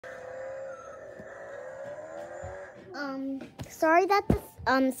Sorry that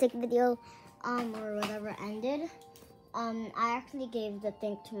this sick video or whatever ended. I actually gave the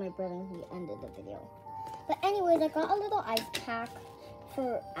thing to my brother and he ended the video. But anyways, I got a little ice pack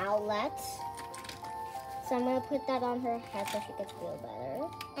for Owlette. So I'm gonna put that on her head so she could feel better.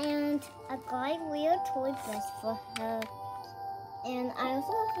 And I got a weird toy dress for her. And I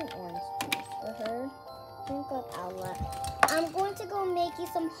also have some orange juice for her. Drink up, Owlette. I'm going to go make you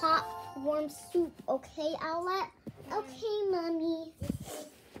some hot, warm soup, okay, Owlette? Okay, Mommy.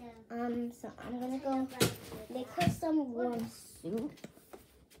 So I'm gonna go make her some warm soup.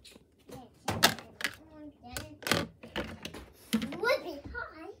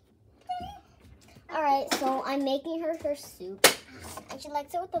 Alright, so I'm making her soup. And she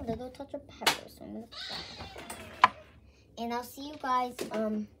likes it with a little touch of pepper, so I'm gonna put that. And I'll see you guys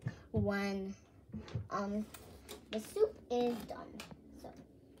when the soup is done. So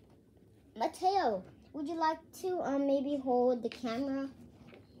Mateo, would you like to maybe hold the camera?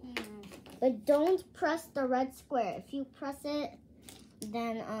 But don't press the red square. If you press it,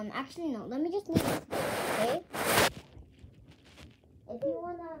 then actually no. Let me just move it, okay? If you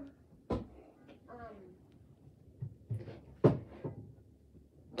wanna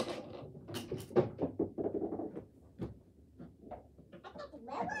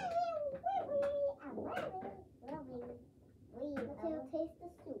Mateo, taste the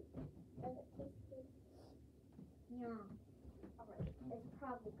soup. Does it taste good? Yeah. Alright, it's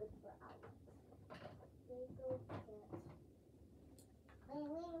probably good for Owlette.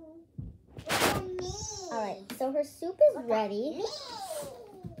 Alright, so her soup is ready.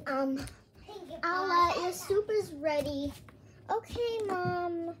 Owlette, your soup is ready. Okay,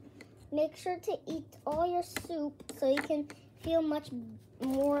 Mom. Make sure to eat all your soup so you can feel much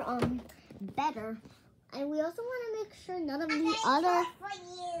more better. And we also want to make sure none of the other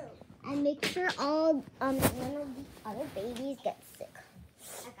make sure all none of the other babies get sick.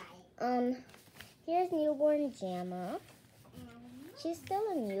 Okay. Here's newborn Jamma. She's still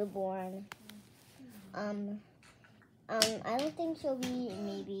a newborn. I don't think she'll be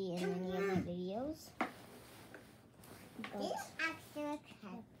maybe in any of my videos. But, You actually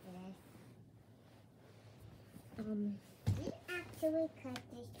cut this. You actually cut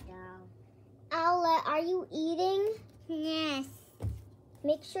this doll. Owlette, are you eating? Yes.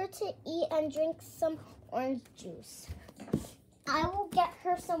 Make sure to eat and drink some orange juice. I will get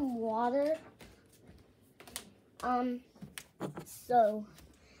her some water. So,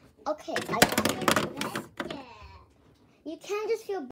 okay, I got her. You can't just feel